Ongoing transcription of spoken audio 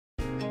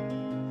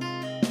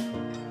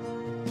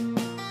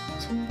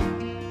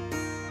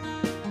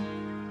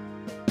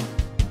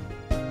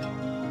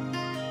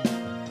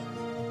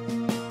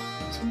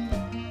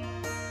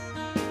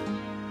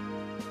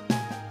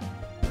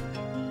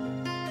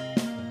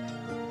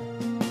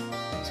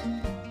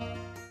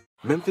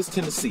Memphis,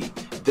 Tennessee,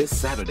 this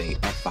Saturday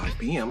at 5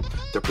 p.m.,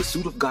 the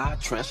Pursuit of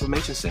God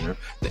Transformation Center,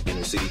 the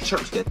inner city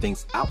church that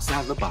thinks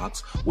outside the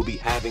box, will be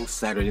having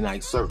Saturday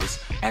night service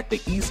at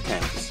the East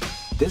Campus.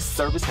 This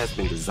service has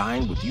been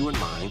designed with you in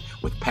mind,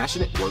 with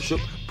passionate worship,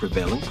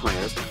 prevailing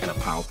prayers, and a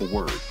powerful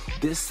word.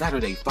 This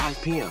Saturday,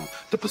 5 p.m.,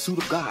 the Pursuit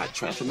of God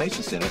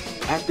Transformation Center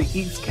at the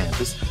East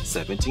Campus,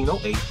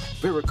 1708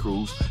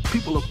 Veracruz.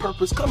 People of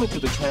purpose coming to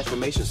the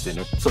Transformation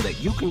Center so that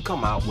you can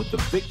come out with the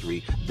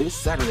victory this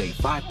Saturday,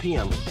 5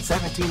 p.m.,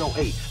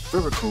 1708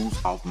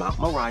 Veracruz off Mount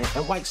Moriah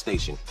and White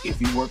Station.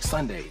 If you work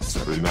Sundays,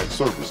 Saturday night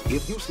service.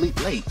 If you sleep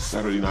late,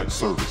 Saturday night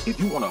service. If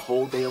you want a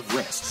whole day of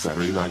rest,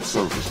 Saturday night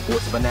service.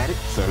 Sports fanatic,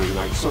 Saturday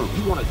night service.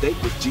 You want a date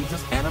with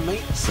Jesus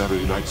Animate,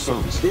 Saturday night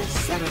service. This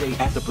Saturday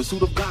at the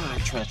Pursuit of God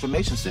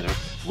Transformation Center,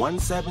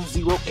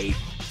 1708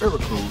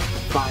 Veracruz,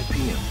 5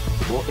 p.m.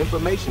 For more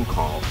information,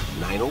 call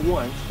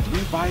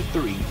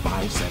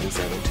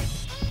 901-353-5772.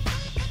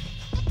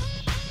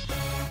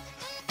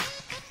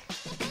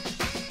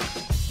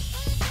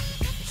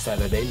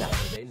 Saturday night.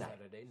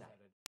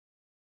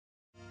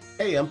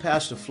 Hey, I'm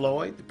Pastor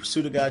Floyd, the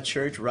Pursuit of God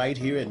Church right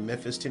here in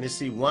Memphis,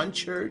 Tennessee. One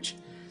church,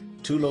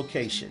 two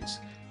locations.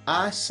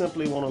 I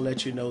simply want to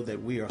let you know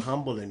that we are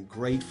humble and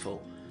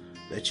grateful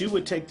that you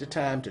would take the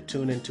time to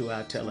tune into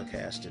our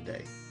telecast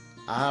today.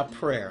 Our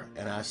prayer,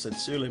 and I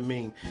sincerely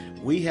mean,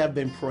 we have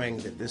been praying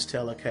that this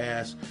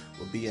telecast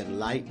will be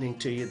enlightening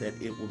to you,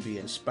 that it will be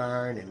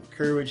inspiring,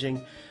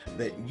 encouraging,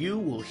 that you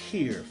will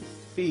hear,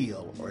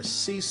 feel, or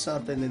see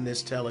something in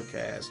this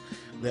telecast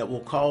that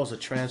will cause a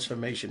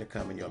transformation to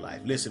come in your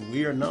life. Listen,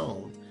 we are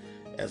known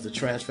as the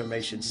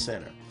Transformation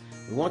Center.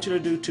 We want you to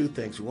do two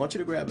things. We want you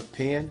to grab a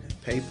pen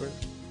and paper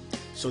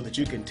so that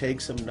you can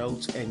take some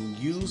notes and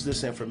use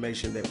this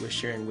information that we're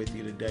sharing with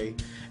you today.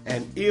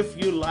 And if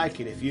you like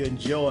it, if you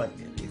enjoy it,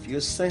 if you're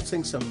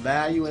sensing some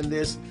value in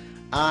this,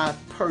 I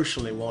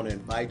personally want to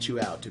invite you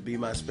out to be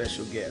my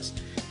special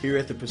guest here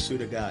at the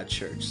Pursuit of God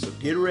Church. So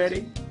get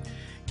ready,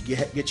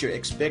 get your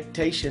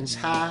expectations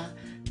high,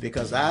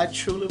 because I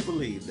truly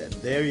believe that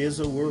there is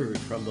a word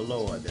from the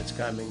Lord that's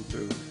coming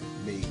through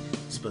me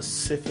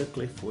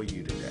specifically for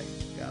you today.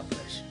 God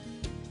bless you.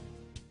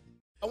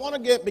 I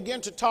want to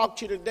begin to talk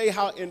to you today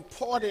how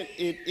important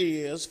it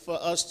is for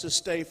us to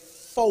stay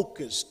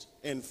focused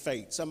in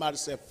faith. Somebody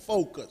said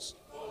focus.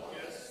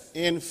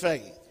 In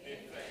faith.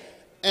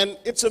 And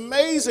it's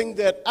amazing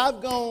that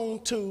I've gone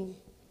to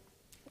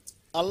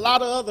a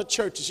lot of other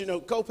churches. You know,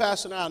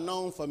 co-pastor and I are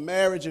known for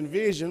marriage and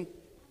vision,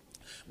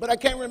 but I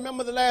can't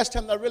remember the last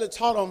time I really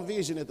taught on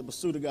vision at the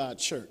Pursuit of God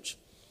Church.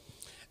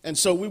 And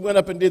so we went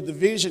up and did the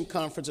vision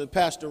conference at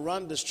Pastor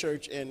Rhonda's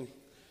church, and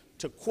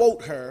to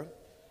quote her,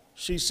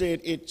 she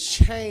said it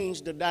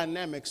changed the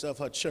dynamics of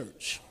her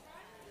church.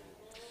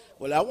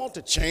 Well, I want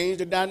to change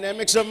the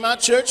dynamics of my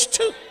church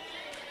too.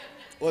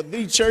 Or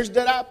the church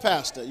that I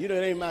pastor. You know,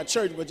 it ain't my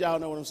church, but y'all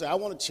know what I'm saying. I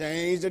want to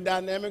change the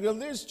dynamic of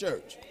this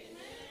church.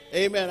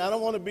 Amen. I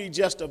don't want to be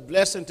just a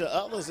blessing to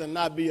others and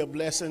not be a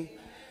blessing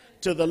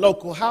to the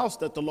local house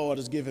that the Lord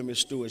has given me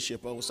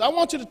stewardship over. So I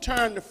want you to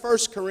turn to 1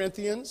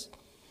 Corinthians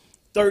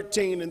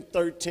 13 and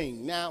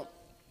 13. Now,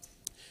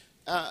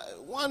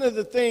 one of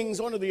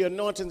the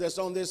anointings that's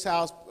on this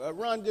house,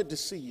 Ron, good to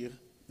see you.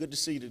 Good to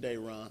see you today,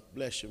 Ron.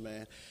 Bless you,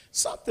 man.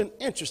 Something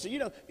interesting. You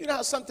know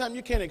how sometimes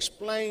you can't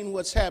explain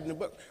what's happening.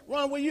 But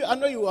Ron, I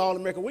know you were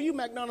All-American. Were you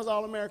McDonald's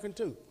All-American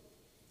too?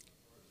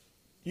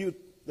 You,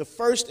 the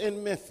first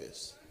in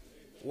Memphis.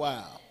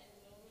 Wow.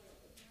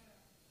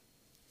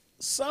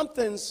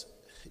 The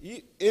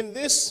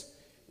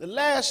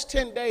last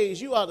 10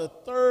 days, you are the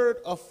third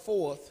or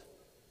fourth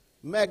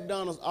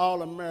McDonald's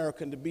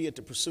All-American to be at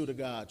the Pursuit of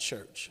God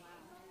Church.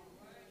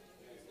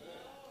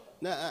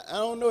 Now, I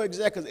don't know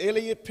exactly, because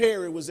Elliot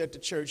Perry was at the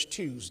church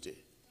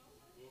Tuesday.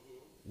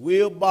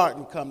 Will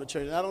Barton come to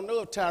church. And I don't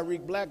know if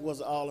Tyreek Black was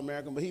an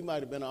All-American, but he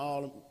might have been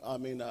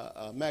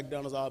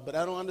McDonald's All, but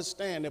I don't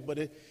understand it, but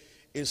it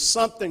is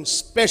something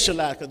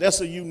specialized, because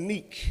that's a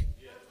unique.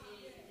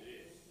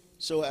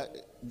 So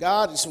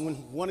God is,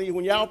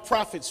 when y'all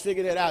prophets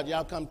figure that out,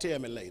 y'all come tell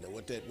me later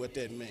what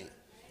that means.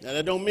 Now,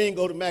 that don't mean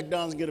go to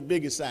McDonald's and get a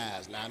bigger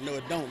size. Now, I know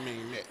it don't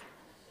mean that.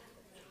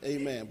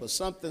 Amen. But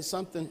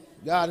something,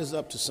 God is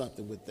up to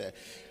something with that.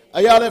 Are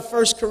y'all at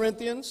 1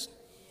 Corinthians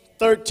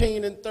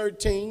 13 and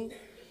 13?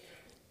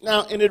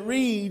 Now, and it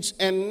reads,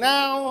 and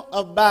now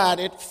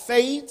abideth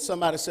faith.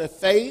 Somebody said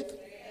faith.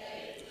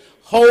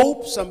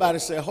 Hope. Somebody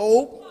said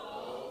hope.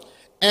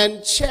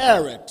 And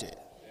charity.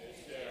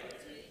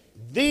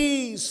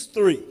 These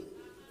three.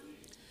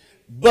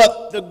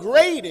 But the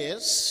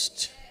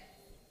greatest,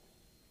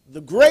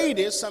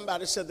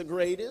 somebody said the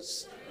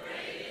greatest.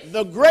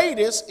 The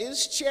greatest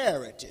is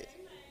charity.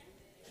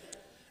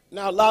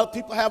 Now, a lot of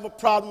people have a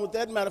problem with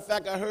that. Matter of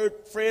fact, I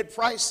heard Fred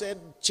Price said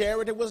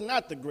charity was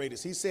not the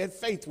greatest. He said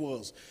faith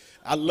was.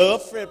 I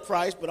love Fred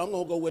Price, but I'm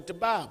going to go with the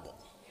Bible.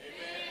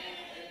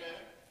 Amen.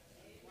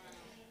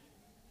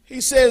 He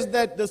says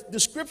that the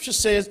scripture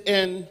says,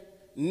 and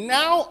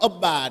now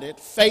abideth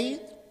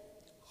faith,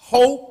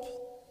 hope,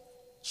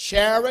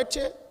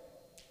 charity.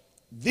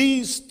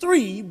 these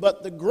three,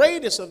 but the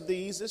greatest of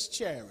these is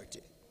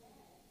charity.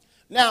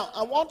 Now,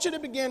 I want you to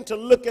begin to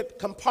look at,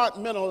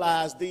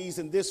 compartmentalize these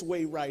in this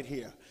way right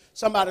here.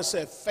 Somebody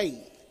said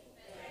faith.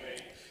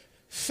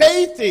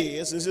 Faith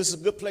is, this is a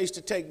good place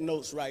to take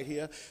notes right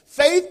here.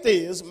 Faith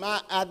is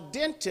my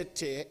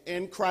identity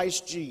in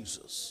Christ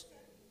Jesus.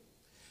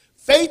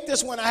 Faith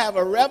is when I have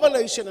a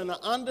revelation and an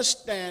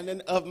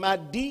understanding of my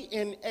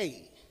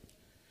DNA,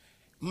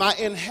 my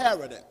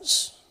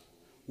inheritance,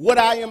 what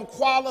I am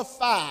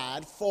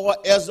qualified for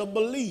as a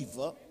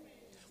believer,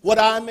 what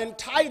I'm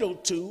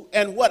entitled to,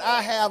 and what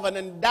I have an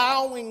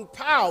endowing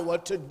power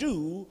to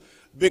do,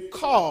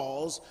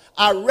 because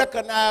I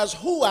recognize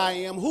who I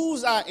am,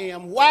 whose I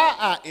am, why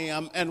I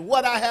am, and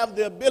what I have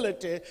the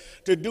ability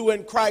to do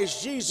in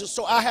Christ Jesus.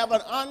 So I have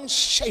an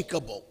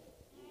unshakable,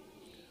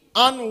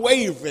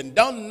 unwavering,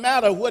 doesn't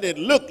matter what it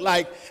looked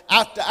like,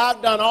 after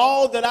I've done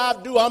all that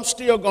I do, I'm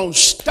still going to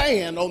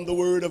stand on the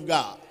word of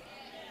God.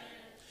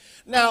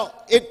 Now,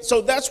 so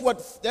that's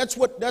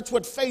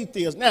what faith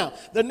is. Now,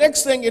 the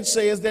next thing it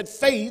says that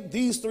faith,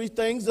 these three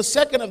things, the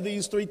second of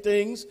these three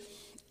things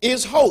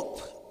is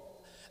hope.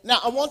 Now,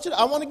 I want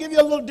to give you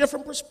a little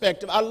different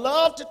perspective. I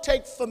love to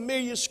take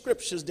familiar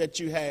scriptures that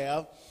you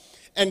have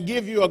and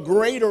give you a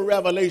greater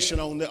revelation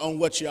on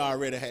what you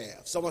already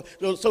have. So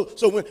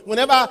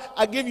whenever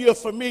I give you a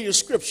familiar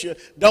scripture,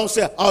 don't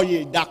say, "Oh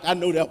yeah, Doc, I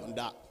know that one,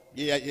 Doc.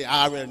 Yeah,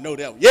 I already know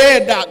that one. Yeah,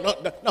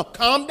 Doc, no,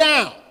 calm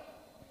down."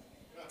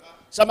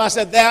 Somebody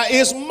said, there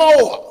is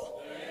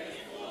more.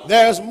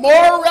 There's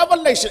more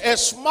revelation.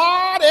 As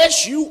smart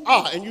as you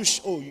are, and you're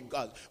so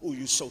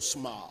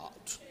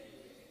smart.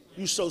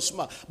 You're so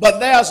smart. But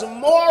there's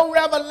more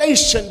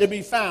revelation to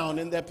be found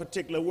in that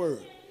particular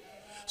word.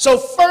 So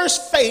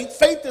first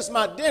faith is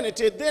my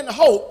identity, then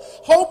hope.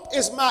 Hope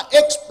is my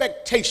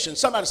expectation.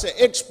 Somebody say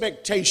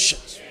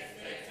expectations.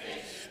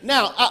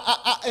 Now,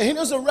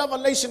 here's a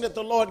revelation that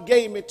the Lord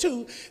gave me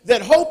too,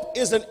 that hope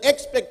is an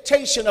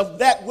expectation of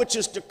that which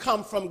is to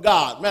come from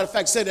God. Matter of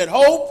fact, say that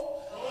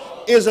hope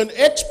is an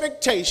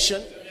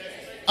expectation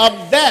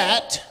of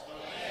that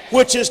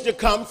which is to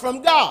come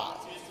from God.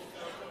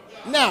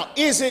 Now,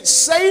 is it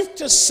safe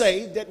to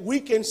say that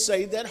we can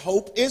say that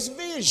hope is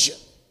vision?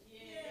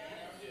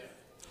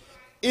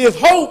 If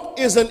hope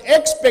is an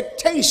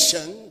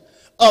expectation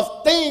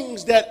of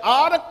things that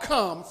are to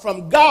come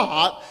from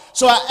God,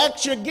 so I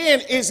ask you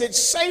again, is it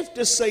safe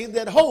to say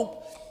that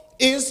hope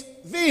is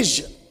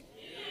vision?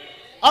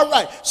 All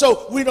right,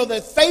 so we know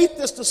that faith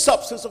is the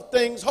substance of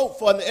things hoped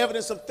for and the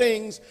evidence of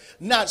things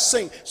not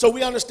seen. So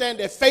we understand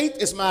that faith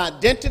is my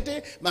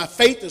identity. My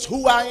faith is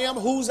who I am,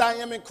 whose I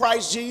am in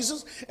Christ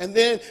Jesus. And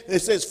then it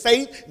says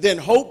faith, then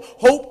hope.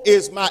 Hope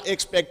is my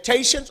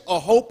expectations,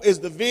 or hope is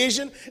the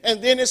vision.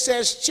 And then it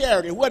says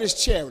charity. What is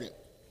charity?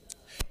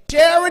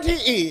 Charity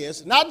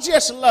is not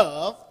just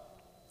love,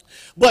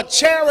 but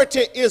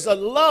charity is a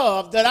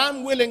love that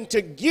I'm willing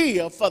to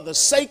give for the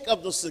sake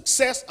of the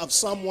success of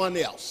someone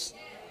else.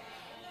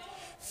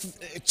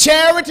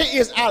 Charity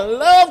is I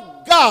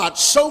love God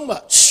so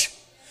much,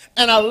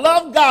 and I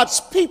love God's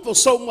people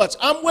so much,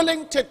 I'm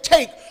willing to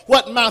take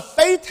what my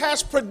faith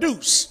has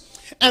produced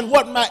and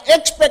what my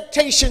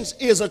expectations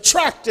is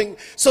attracting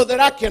so that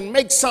I can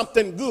make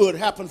something good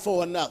happen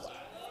for another.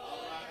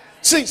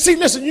 See,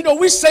 listen, you know,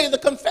 we say the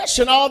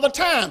confession all the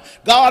time.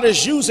 God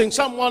is using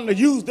someone to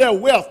use their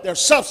wealth, their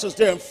substance,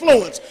 their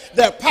influence,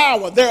 their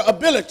power, their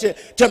ability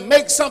to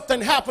make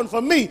something happen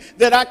for me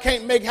that I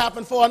can't make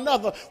happen for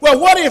another. Well,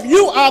 what if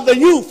you are the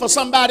you for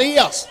somebody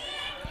else?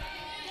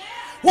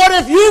 What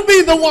if you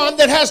be the one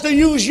that has to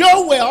use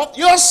your wealth,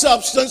 your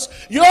substance,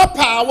 your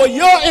power,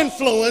 your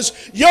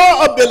influence,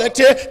 your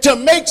ability to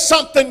make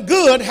something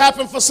good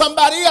happen for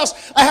somebody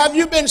else? Or have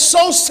you been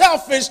so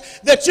selfish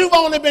that you've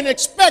only been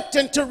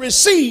expecting to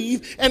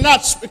receive and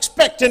not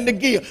expecting to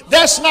give?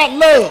 That's not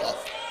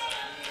love.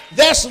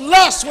 That's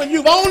lust, when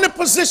you've only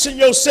positioned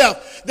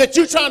yourself that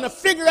you're trying to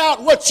figure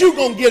out what you're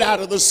going to get out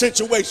of the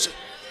situation.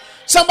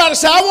 Somebody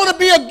say, I want to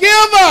be a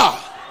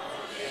giver.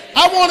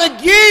 I want to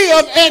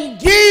give and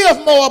give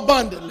more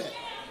abundantly.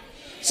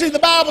 See, the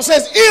Bible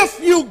says,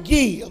 if you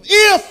give,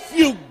 then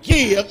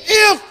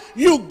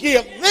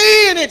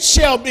it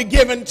shall be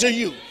given to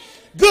you.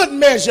 Good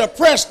measure,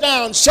 pressed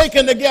down,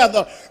 shaken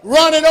together,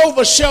 running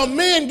over, shall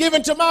men give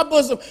into my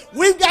bosom.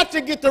 We've got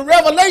to get the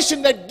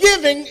revelation that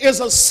giving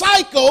is a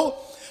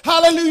cycle,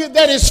 hallelujah,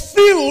 that is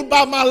fueled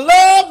by my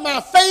love,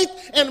 my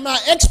faith, and my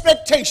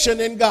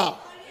expectation in God.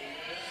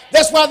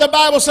 That's why the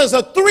Bible says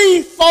a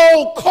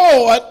threefold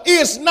cord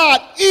is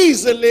not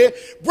easily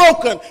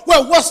broken.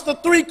 Well, what's the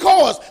three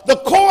cords? The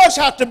cords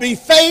have to be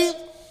faith,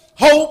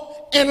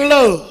 hope, and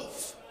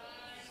love.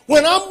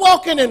 When I'm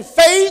walking in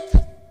faith,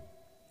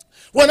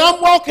 when I'm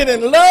walking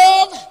in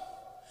love,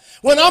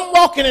 when I'm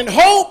walking in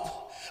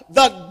hope,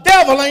 the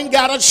devil ain't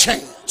got a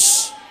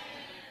chance.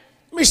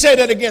 Let me say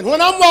that again. When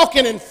I'm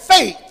walking in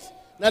faith,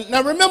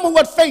 now remember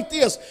what faith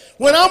is.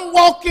 When I'm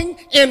walking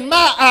in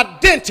my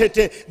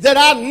identity that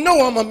I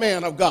know I'm a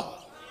man of God.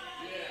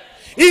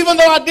 Even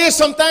though I did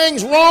some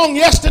things wrong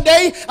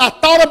yesterday, I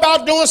thought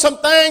about doing some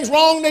things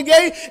wrong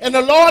today, and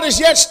the Lord is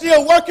yet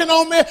still working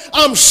on me,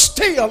 I'm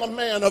still a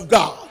man of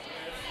God.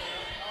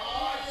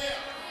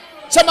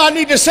 Somebody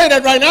need to say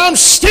that right now. I'm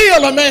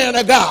still a man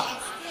of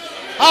God.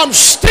 I'm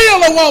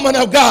still a woman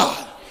of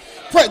God.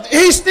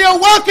 He's still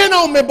working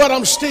on me, but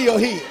I'm still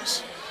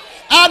his.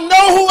 I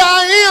know who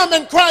I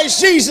am in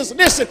Christ Jesus.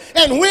 Listen,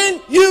 and when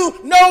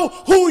you know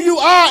who you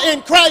are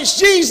in Christ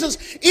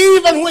Jesus,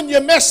 even when you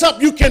mess up,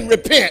 you can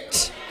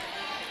repent.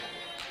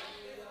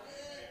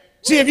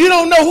 See, if you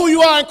don't know who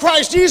you are in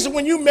Christ Jesus,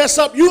 when you mess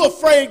up, you're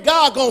afraid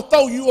God gonna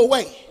throw you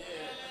away.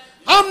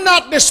 I'm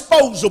not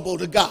disposable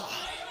to God.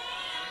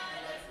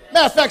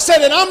 Matter of fact, say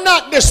that I'm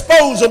not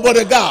disposable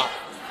to God.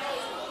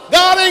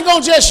 God ain't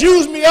going to just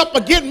use me up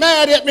or get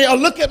mad at me or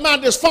look at my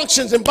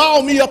dysfunctions and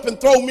ball me up and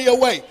throw me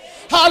away.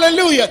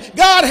 Hallelujah.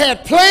 God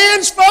had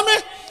plans for me.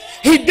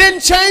 He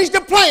didn't change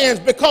the plans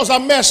because I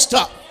messed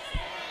up.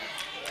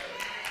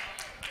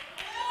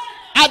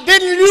 I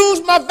didn't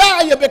lose my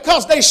value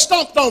because they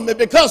stomped on me,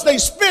 because they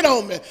spit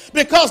on me,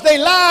 because they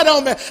lied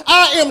on me.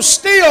 I am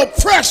still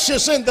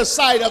precious in the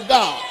sight of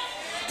God.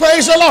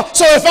 Praise the Lord.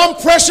 So if I'm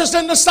precious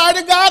in the sight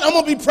of God, I'm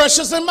going to be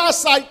precious in my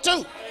sight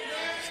too.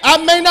 I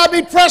may not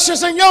be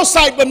precious in your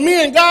sight, but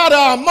me and God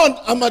are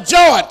a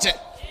majority.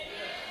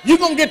 You're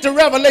going to get the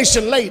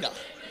revelation later.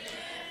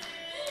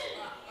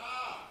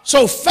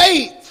 So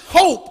faith,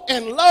 hope,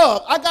 and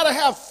love. I got to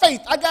have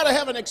faith. I got to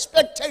have an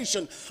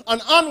expectation,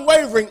 an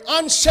unwavering,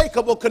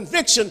 unshakable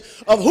conviction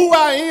of who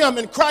I am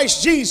in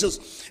Christ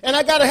Jesus. And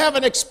I got to have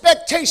an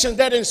expectation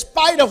that in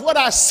spite of what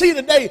I see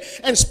today,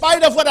 in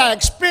spite of what I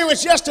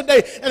experienced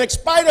yesterday, and in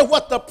spite of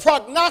what the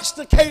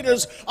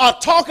prognosticators are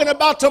talking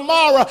about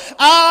tomorrow,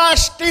 I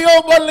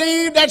still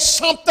believe that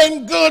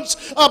something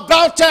good's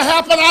about to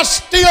happen. I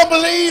still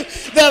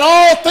believe that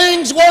all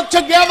things work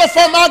together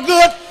for my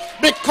good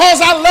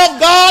because I love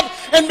God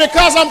and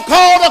because I'm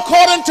called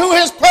according to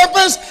his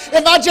purpose.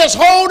 If I just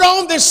hold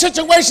on, this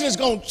situation is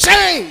going to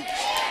change.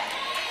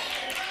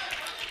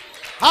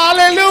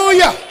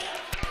 Hallelujah.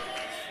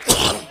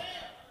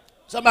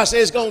 Somebody say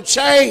it's going to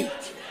change.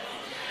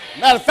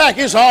 Matter of fact,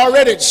 it's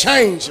already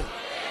changing.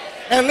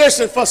 And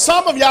listen, for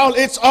some of y'all,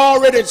 it's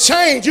already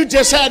changed. You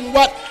just hadn't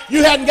got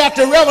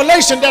the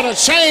revelation that a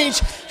change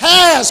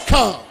has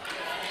come.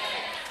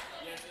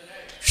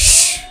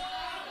 Shh.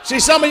 See,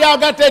 some of y'all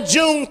got that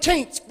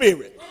Juneteenth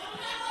spirit.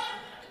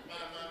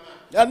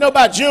 Y'all know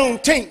about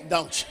Juneteenth,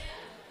 don't you?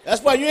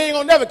 That's why you ain't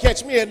gonna never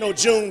catch me at no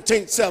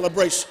Juneteenth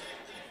celebration.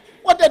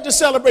 What that to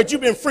celebrate?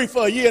 You've been free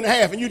for a year and a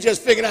half and you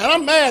just figured out,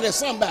 I'm mad at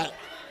somebody.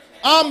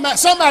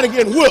 Somebody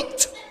getting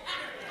whooped.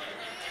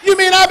 You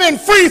mean I've been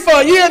free for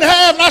a year and a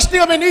half and I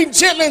still been eating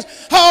chitlins,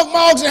 hog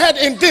mogs, and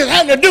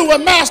having to do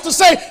what master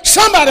say?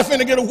 Somebody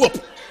finna get a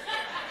whooping.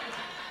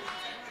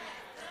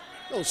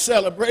 No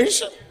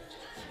celebration.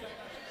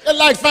 It's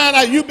like find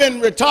out you've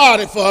been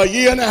retarded for a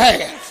year and a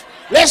half.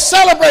 Let's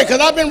celebrate because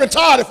I've been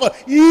retarded for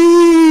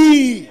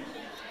You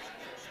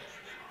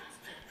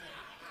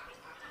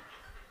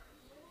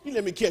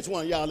let me catch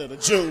one of y'all at a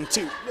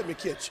Juneteenth. Let me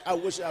catch you. I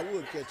wish I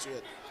would catch you.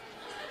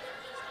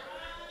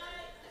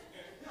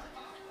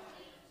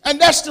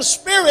 And that's the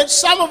spirit.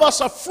 Some of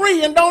us are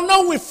free and don't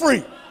know we're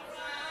free.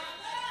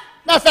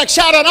 Matter of fact,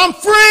 shout out, I'm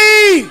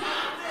free. I'm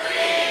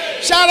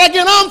free. Shout out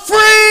again, I'm free.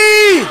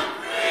 I'm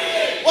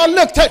free. Well,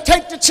 look,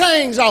 take the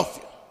chains off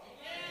you.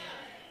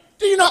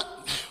 Do you know?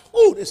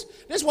 Ooh, this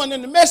wasn't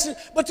in the message,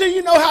 but do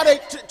you know how they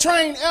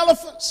train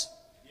elephants?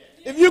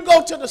 If you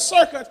go to the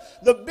circus,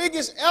 the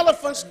biggest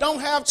elephants don't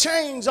have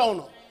chains on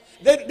them.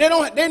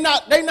 They're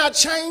not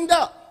chained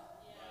up.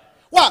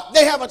 Why?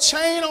 They have a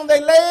chain on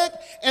their leg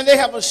and they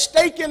have a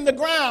stake in the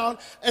ground,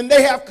 and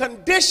they have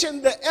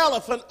conditioned the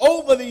elephant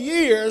over the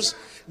years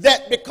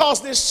that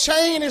because this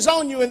chain is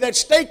on you and that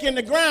stake in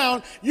the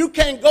ground, you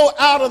can't go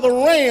out of the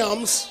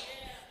realms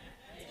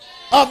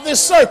of this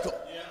circle.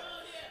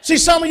 See,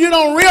 some of you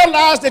don't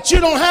realize that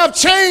you don't have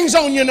chains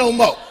on you no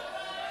more.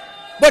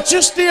 But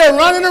you're still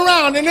running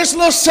around in this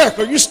little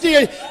circle. You're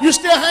still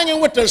hanging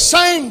with the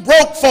same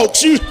broke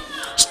folks. You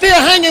still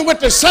hanging with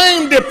the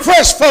same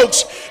depressed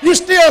folks. You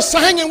still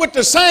hanging with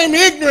the same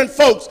ignorant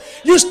folks.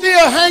 You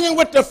still hanging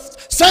with the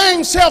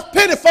same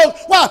self-pity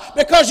folks. Why?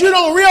 Because you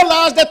don't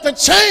realize that the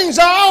chains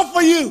are off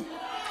for you.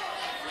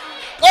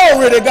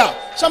 Glory to God.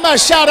 Somebody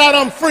shout out,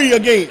 I'm free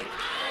again.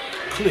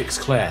 Clicks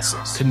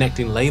classes,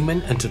 connecting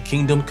laymen into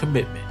kingdom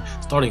commitment.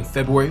 Starting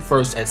February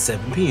 1st at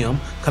 7 p.m.,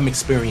 come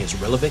experience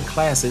relevant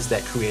classes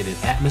that create an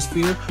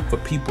atmosphere for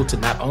people to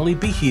not only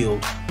be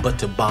healed, but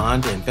to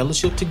bond and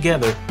fellowship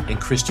together in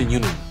Christian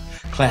unity.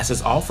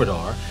 Classes offered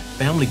are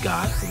Family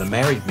God for the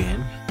married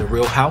men, The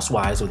Real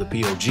Housewives of the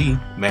POG,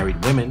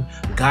 married women,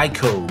 Guy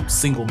Code,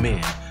 single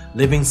men,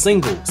 Living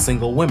Single,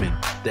 single women,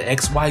 the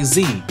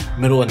XYZ,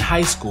 middle and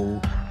high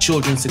school,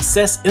 Children's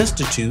Success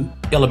Institute,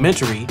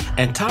 elementary,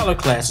 and toddler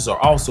classes are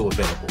also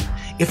available.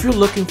 If you're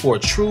looking for a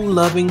true,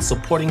 loving,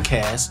 supporting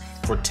cast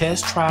for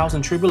tests, trials,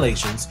 and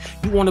tribulations,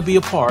 you want to be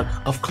a part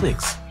of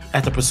Clicks.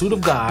 at the Pursuit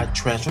of God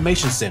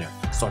Transformation Center,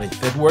 starting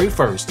February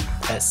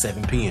 1st at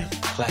 7 p.m.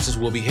 Classes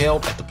will be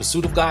held at the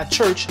Pursuit of God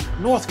Church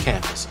North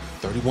Campus,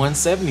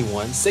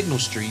 3171 Signal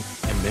Street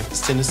in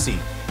Memphis, Tennessee.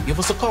 Give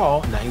us a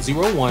call,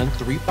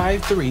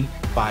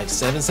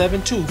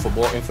 901-353-5772 for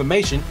more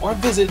information, or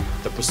visit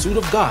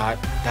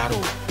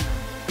thepursuitofgod.org.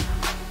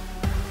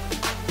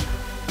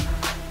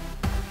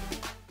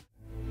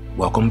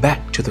 Welcome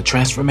back to the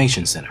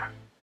Transformation Center.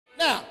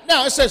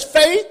 Now it says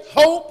faith,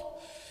 hope,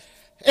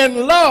 and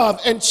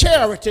love and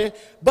charity,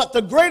 but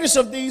the greatest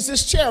of these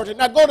is charity.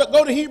 Now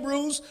go to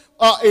Hebrews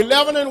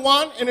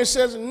 11:1, and it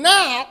says,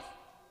 now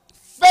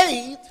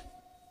faith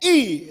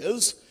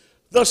is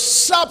the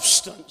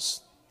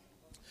substance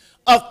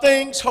of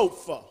things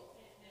hoped for,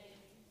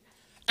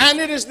 and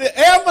it is the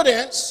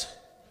evidence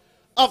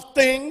of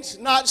things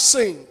not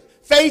seen.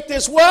 Faith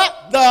is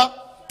what? Now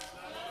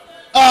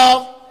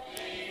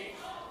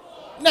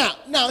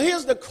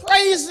here's the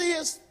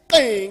craziest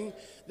thing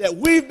that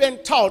we've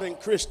been taught in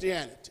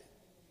Christianity.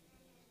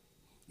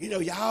 You know,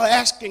 y'all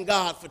asking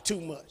God for too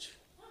much.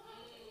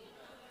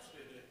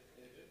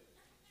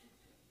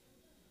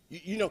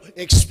 You know,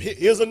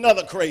 here's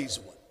another crazy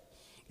one.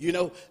 You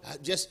know, I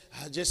just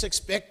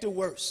expect the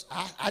worst.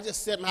 I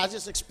just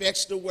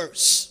expect the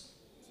worst.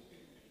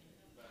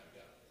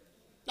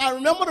 Now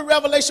remember the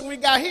revelation we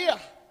got here.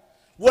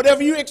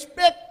 Whatever you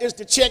expect is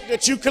the check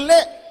that you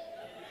collect.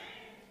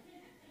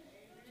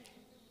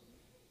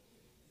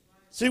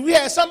 See, we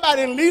had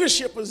somebody in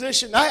leadership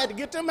position. I had to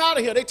get them out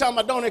of here. They talking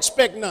about don't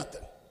expect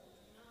nothing.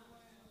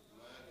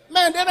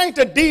 Man, that ain't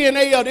the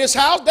DNA of this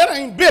house. That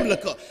ain't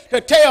biblical to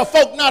tell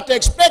folk not to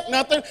expect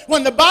nothing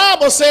when the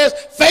Bible says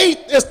faith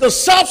is the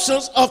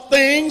substance of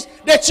things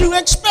that you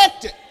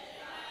expected.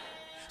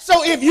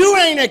 So if you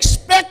ain't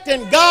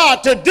expecting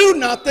God to do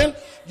nothing,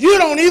 you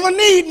don't even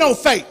need no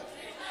faith.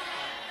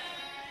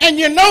 And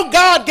you know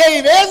God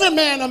gave every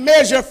man a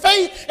measure of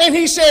faith, and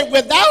he said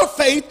without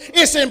faith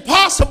it's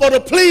impossible to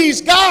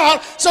please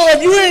God. So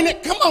if you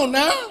ain't, come on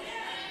now.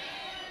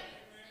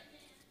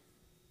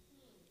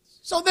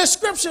 So this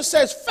scripture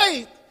says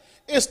faith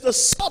is the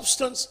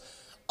substance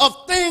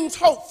of things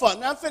hoped for.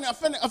 Now I'm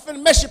finna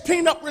mess your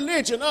peanut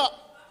religion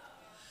up.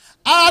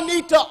 I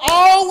need to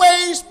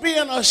always be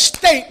in a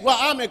state where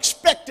I'm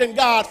expecting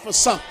God for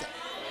something.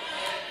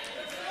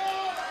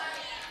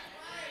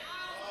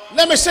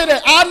 Let me say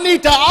that. I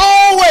need to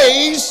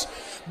always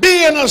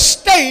be in a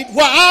state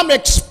where I'm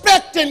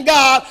expecting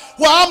God,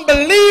 where I'm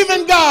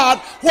believing God,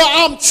 where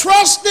I'm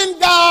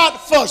trusting God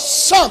for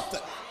something.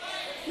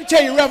 Let me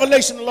tell you a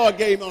revelation the Lord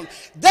gave on.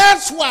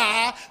 That's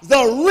why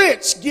the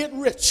rich get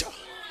richer.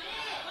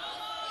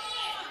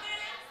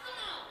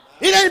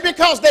 It ain't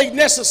because they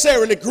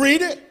necessarily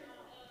greedy.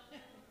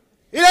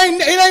 It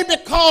ain't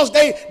because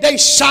they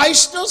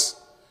shysters.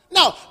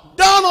 No,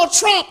 Donald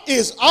Trump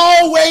is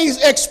always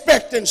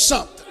expecting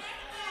something.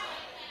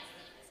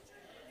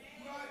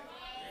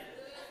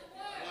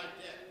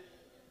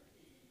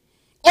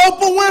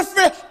 Oprah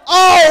Winfrey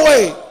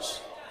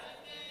always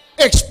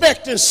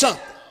expecting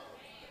something.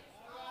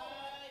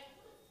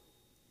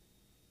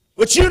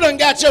 But you done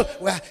got your,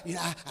 well, you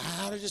know,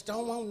 I just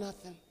don't want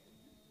nothing.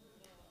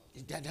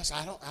 That's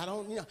I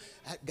don't, you know,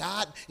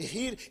 God,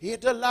 he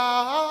the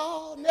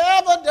Lord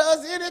never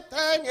does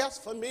anything else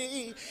for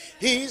me.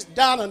 He's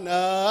done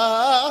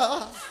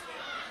enough.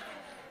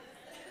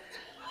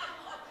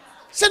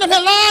 Sit up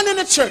here lying in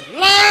the church,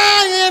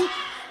 lying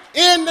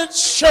in the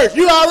church.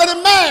 You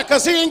already mad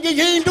because he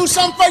ain't do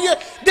something for you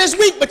this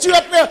week, but you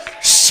up there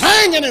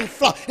singing and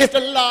flying. If the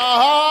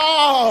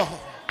Lord,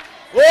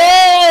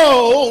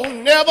 oh,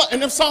 never, and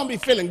them songs be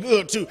feeling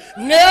good too.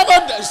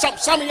 Never,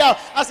 some of y'all,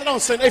 I said, don't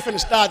sing, they finna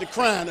start to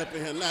crying up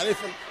in here now. They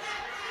finna,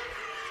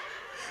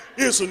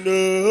 it's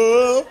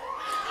enough.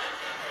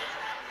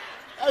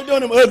 I be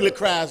doing them ugly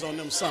cries on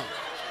them songs.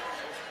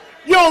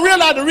 You don't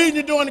realize the reason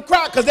you're doing the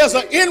cry because there's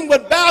an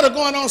inward battle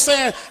going on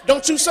saying,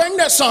 don't you sing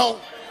that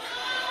song.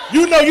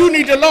 You know you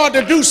need the Lord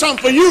to do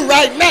something for you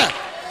right now.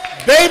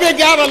 Baby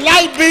got a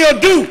light bill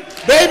due.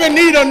 Baby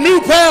need a new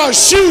pair of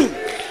shoes.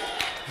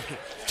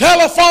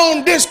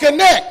 Telephone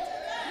disconnect.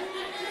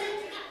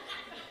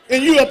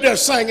 And you up there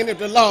singing if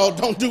the Lord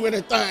don't do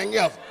anything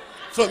else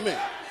for me.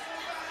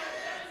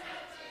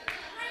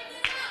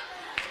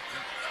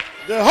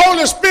 The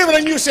Holy Spirit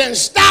in you saying,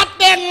 stop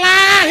that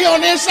line here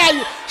on the inside.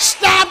 You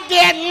stop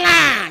that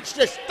line.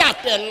 Just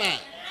stop that line.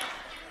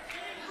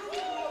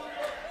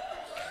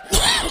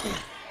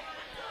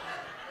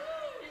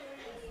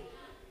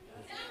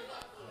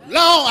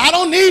 Long, I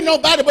don't need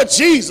nobody but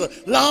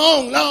Jesus.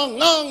 Long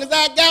as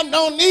I got,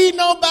 don't need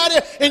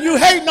nobody. And you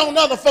hating on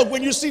other folk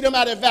when you see them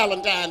out at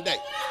Valentine's Day.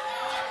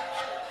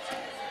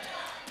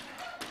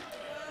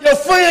 Your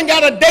friend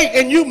got a date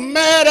and you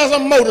mad as a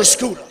motor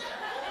scooter.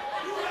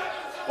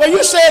 Well,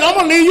 you said, I'm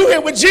going to leave you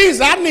here with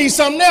Jesus. I need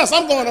something else.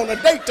 I'm going on a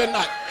date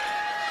tonight.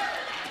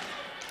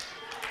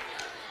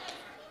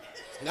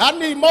 I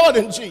need more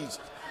than Jesus.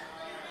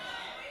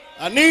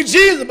 I need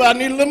Jesus, but I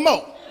need a little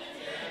more.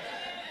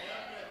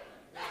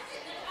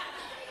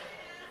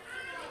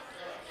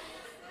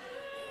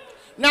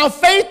 Now,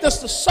 faith is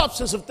the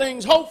substance of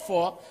things hoped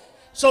for.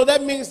 So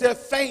that means that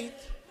faith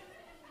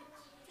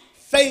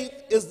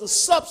is the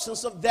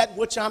substance of that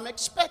which I'm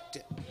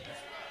expecting.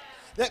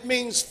 That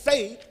means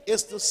faith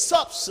is the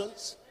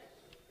substance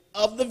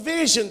of the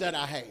vision that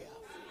I have.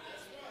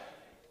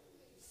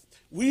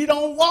 We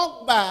don't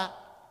walk by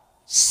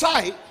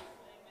sight,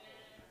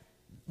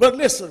 but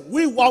listen,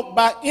 we walk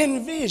by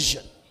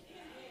envision.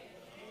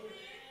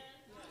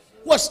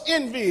 What's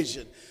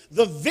envision?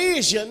 The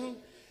vision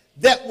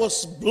that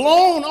was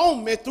blown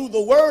on me through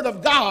the word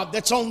of God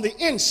that's on the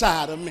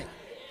inside of me.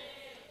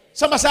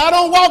 Somebody say, I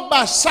don't walk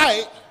by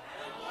sight,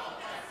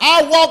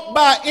 I walk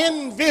by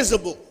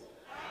invisible.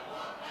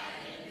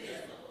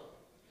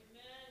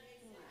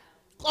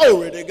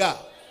 Glory to God.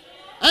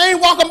 I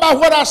ain't walking by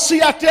what I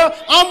see out there.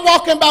 I'm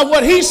walking by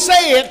what he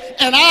said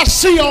and I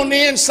see on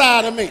the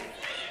inside of me.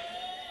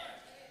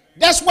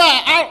 That's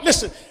why,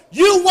 listen,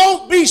 you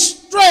won't be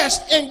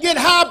stressed and get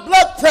high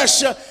blood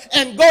pressure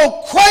and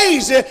go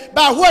crazy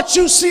by what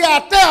you see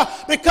out there,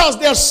 because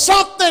there's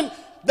something,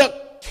 the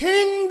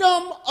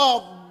kingdom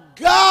of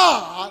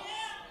God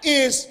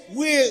is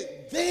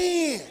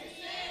within.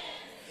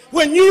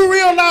 When you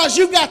realize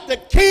you got the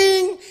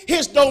king,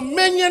 his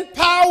dominion,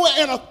 power,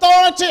 and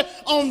authority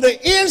on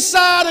the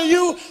inside of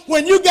you,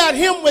 when you got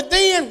him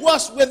within,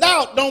 what's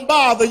without don't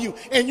bother you,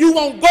 and you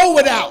won't go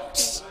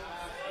without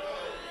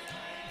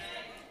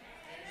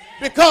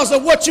because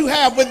of what you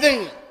have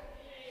within.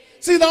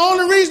 See, the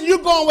only reason you're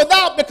going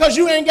without because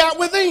you ain't got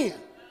within.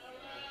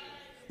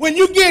 When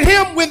you get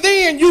him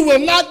within, you will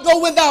not go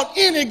without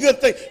any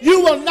good thing.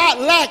 You will not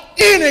lack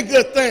any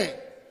good thing.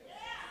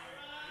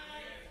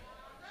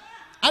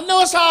 I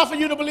know it's hard for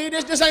you to believe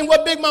this. This ain't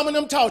what Big Mama and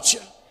them taught you.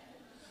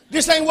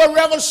 This ain't what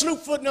Reverend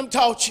Sloopfoot and them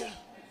taught you.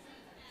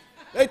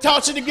 They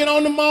taught you to get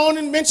on the moan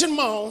and mention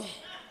moan.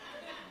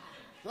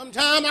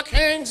 Sometimes I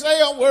can't say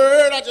a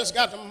word, I just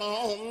got to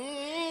moan.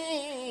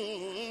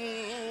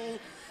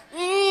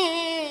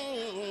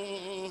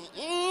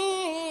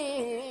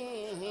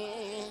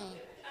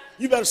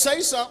 You better say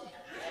something.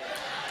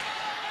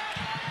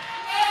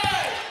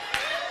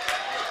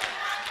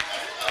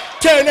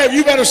 Tell your neighbor,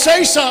 you better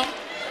say something.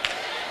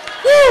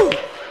 Woo!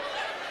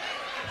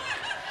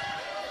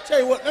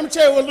 Let me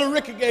tell you what little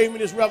Ricky gave me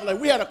this revelation.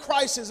 We had a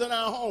crisis in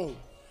our home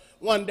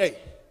one day.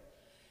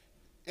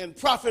 And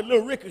Prophet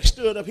Little Ricky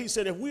stood up. He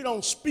said, if we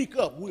don't speak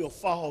up, we'll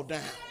fall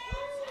down.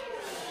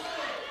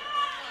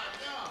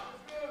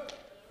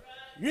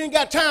 You ain't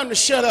got time to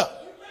shut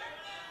up.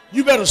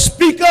 You better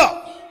speak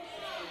up.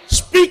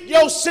 Speak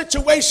your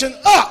situation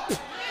up.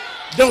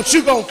 Don't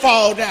you gonna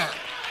fall down.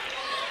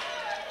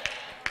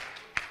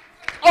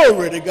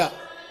 Glory to God.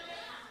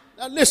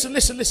 Now listen.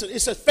 It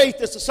says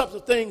faith is the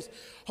substance of things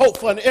hoped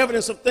for and the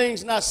evidence of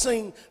things not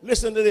seen.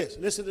 Listen to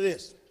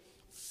this.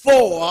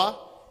 For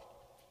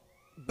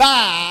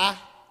by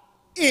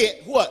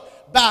it,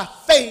 what? By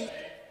faith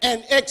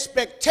and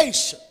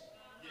expectation.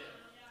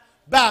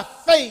 By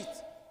faith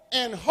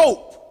and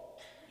hope.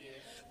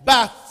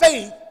 By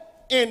faith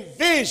and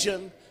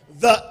vision,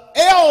 the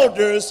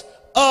elders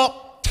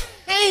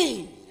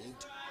obtained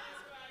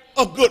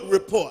a good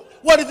report.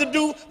 What did they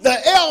do?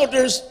 The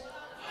elders,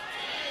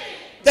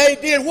 they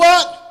did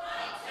what?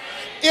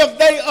 If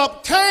they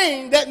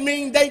obtained, that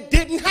means they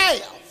didn't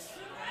have.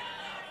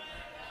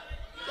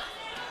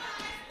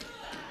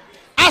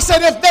 I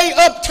said if they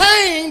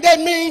obtained, that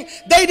means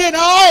they didn't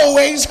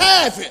always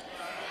have it.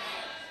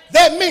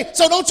 That means,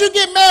 so don't you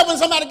get mad when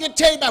somebody get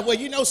tell you about, well,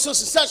 you know,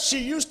 sister such she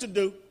used to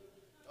do.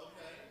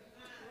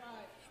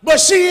 But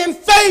she in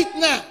faith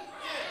now.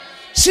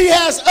 She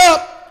has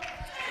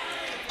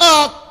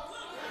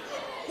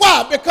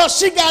why? Because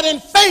she got in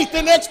faith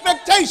and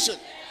expectation.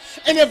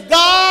 And if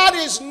God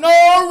is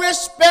no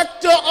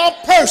respecter of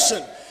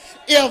person,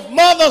 if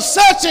mother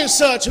such and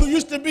such, who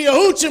used to be a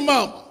hoochie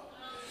mama,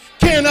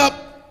 can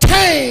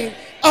obtain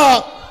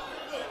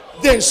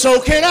then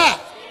so can I.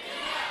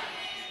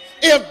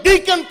 If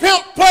deacon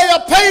pimp player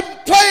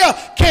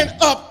can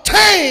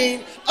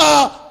obtain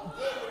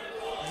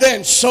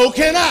then so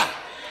can I.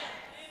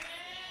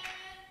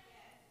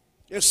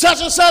 If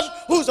such and such,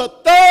 who's a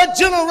third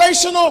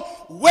generational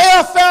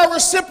welfare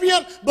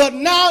recipient, but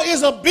now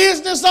is a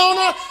business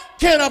owner,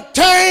 can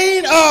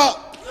obtain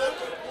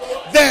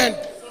then.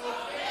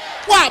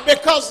 Why?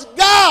 Because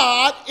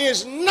God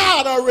is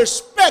not a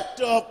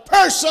respecter of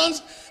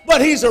persons,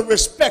 but he's a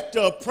respecter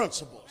of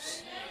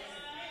principles.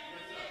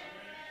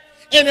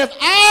 And if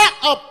I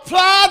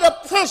apply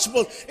the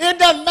principles, it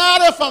doesn't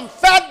matter if I'm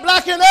fat,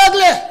 black, and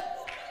ugly,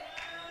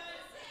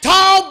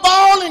 tall,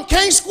 bald, and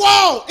can't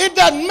squall. It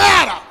doesn't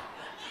matter.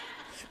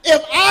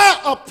 If I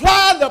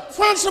apply the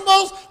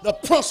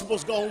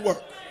principles gonna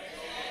work.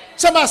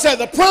 Somebody said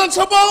the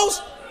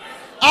principles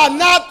are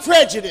not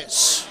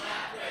prejudice.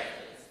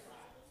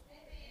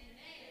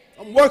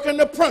 I'm working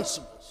the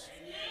principles.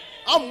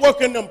 I'm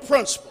working them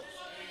principles.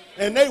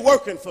 And they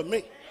working for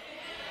me.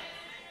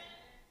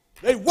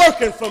 They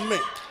working for me.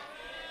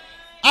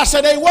 I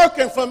said they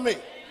working for me.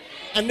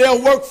 And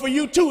they'll work for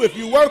you too if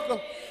you work them.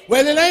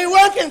 Well, it ain't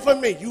working for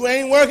me. You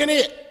ain't working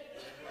it.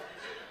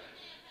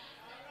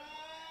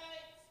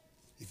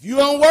 If you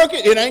don't work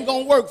it, it ain't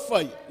going to work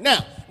for you.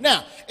 Now,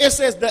 it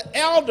says the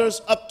elders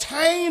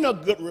obtain a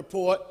good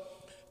report.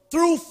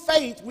 Through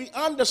faith, we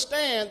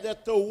understand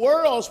that the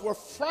worlds were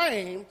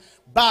framed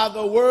by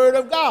the word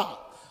of God,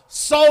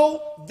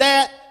 so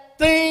that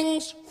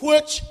things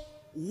which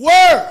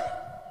were,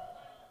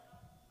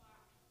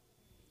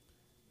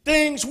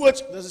 does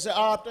it say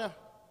are up there?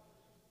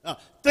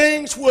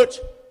 Things which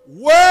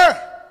were,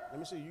 let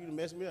me see, you done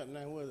messed me up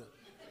now, what is it?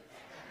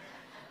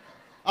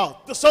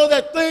 Oh, so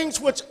that things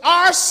which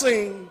are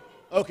seen,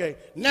 okay,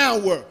 now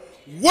were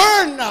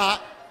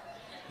not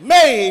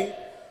made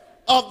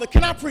of the,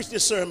 can I preach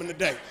this sermon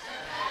today?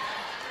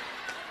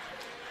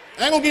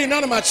 I ain't gonna give you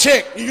none of my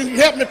check. You can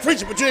help me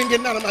preach it, but you ain't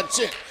getting none of my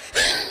check.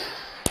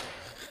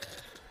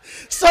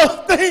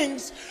 So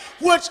things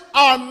which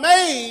are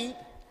made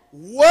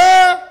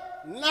were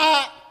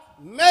not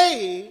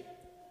made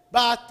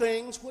by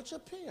things which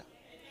appear.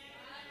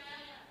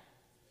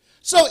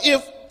 So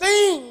if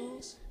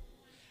things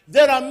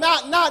that are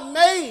not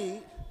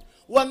made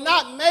were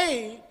not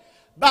made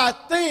by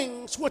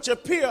things which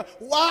appear,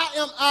 why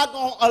am I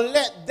going to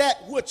let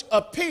that which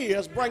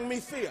appears bring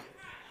me fear?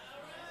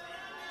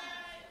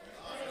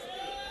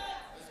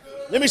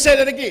 Let me say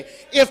that again.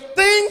 If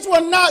things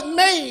were not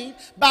made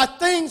by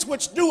things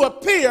which do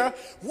appear,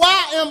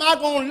 why am I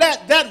going to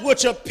let that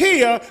which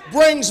appear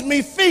brings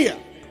me fear?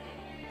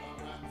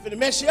 I'm going to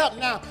mess you up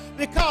now,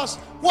 because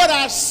what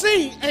I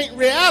see ain't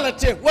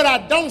reality. What I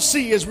don't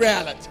see is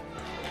reality.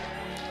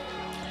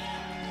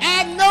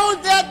 I know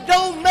that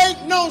don't make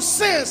no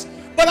sense,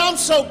 but I'm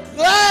so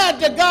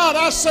glad the God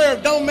I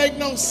serve don't make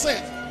no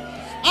sense.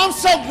 I'm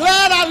so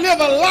glad I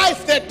live a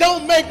life that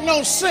don't make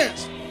no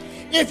sense.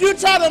 If you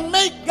try to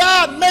make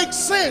God make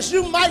sense,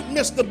 you might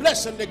miss the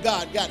blessing that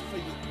God got for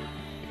you.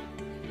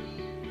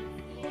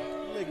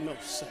 Make no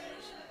sense.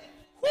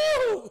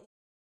 Woo!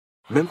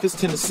 Memphis,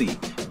 Tennessee,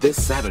 this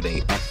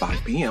Saturday at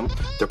 5 p.m.,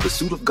 the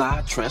Pursuit of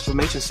God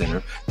Transformation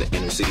Center, the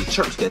inner city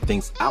church that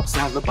thinks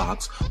outside the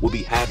box, will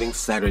be having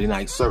Saturday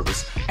night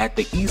service at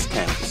the East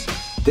Campus.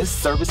 This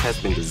service has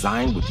been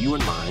designed with you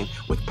in mind,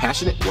 with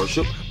passionate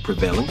worship,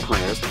 prevailing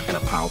prayers, and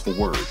a powerful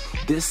word.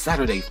 This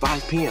Saturday,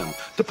 5 p.m.,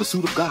 the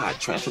Pursuit of God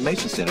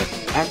Transformation Center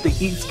at the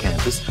East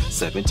Campus,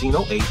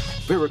 1708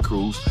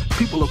 Veracruz.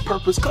 People of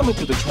purpose coming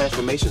to the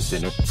Transformation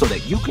Center so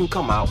that you can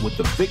come out with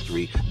the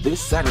victory this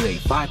Saturday,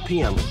 5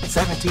 p.m.,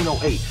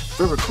 1708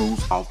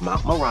 Veracruz off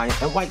Mount Moriah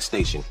and White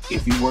Station.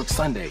 If you work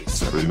Sundays,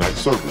 Saturday night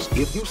service.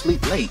 if you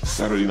sleep late,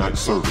 Saturday night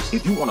service.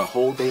 if you want a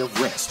whole day of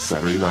rest,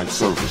 Saturday night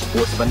service.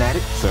 sports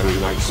fanatic, Saturday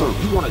night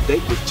service. you want a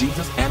date with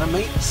Jesus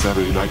animate,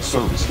 Saturday night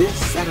service. this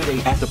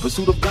Saturday at the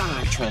Pursuit of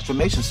God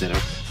Transformation Center,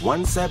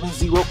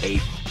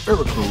 1708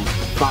 Veracruz,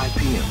 5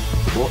 p.m.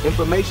 For more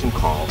information,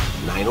 call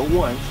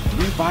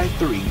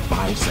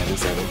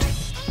 901-353-5772.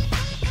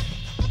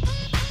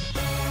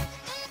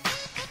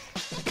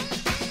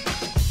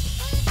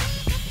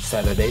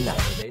 Saturday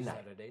night.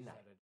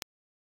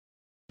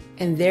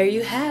 And there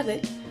you have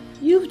it.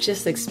 You've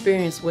just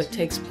experienced what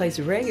takes place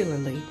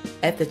regularly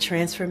at the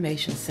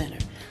Transformation Center.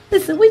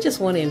 Listen, we just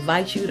want to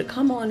invite you to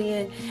come on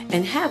in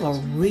and have a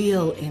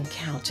real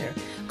encounter.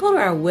 Go to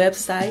our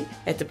website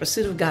at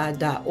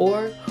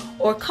thepursuitofgod.org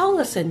or call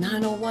us at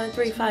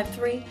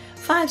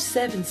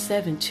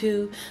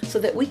 901-353-5772 so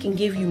that we can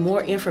give you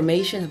more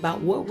information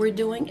about what we're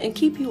doing and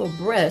keep you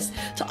abreast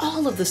to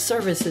all of the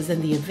services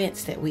and the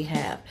events that we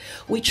have.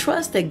 We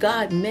trust that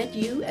God met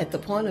you at the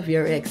point of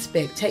your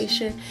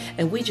expectation,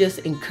 and we just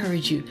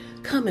encourage you,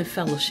 come and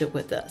fellowship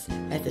with us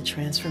at the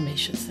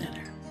Transformation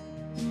Center.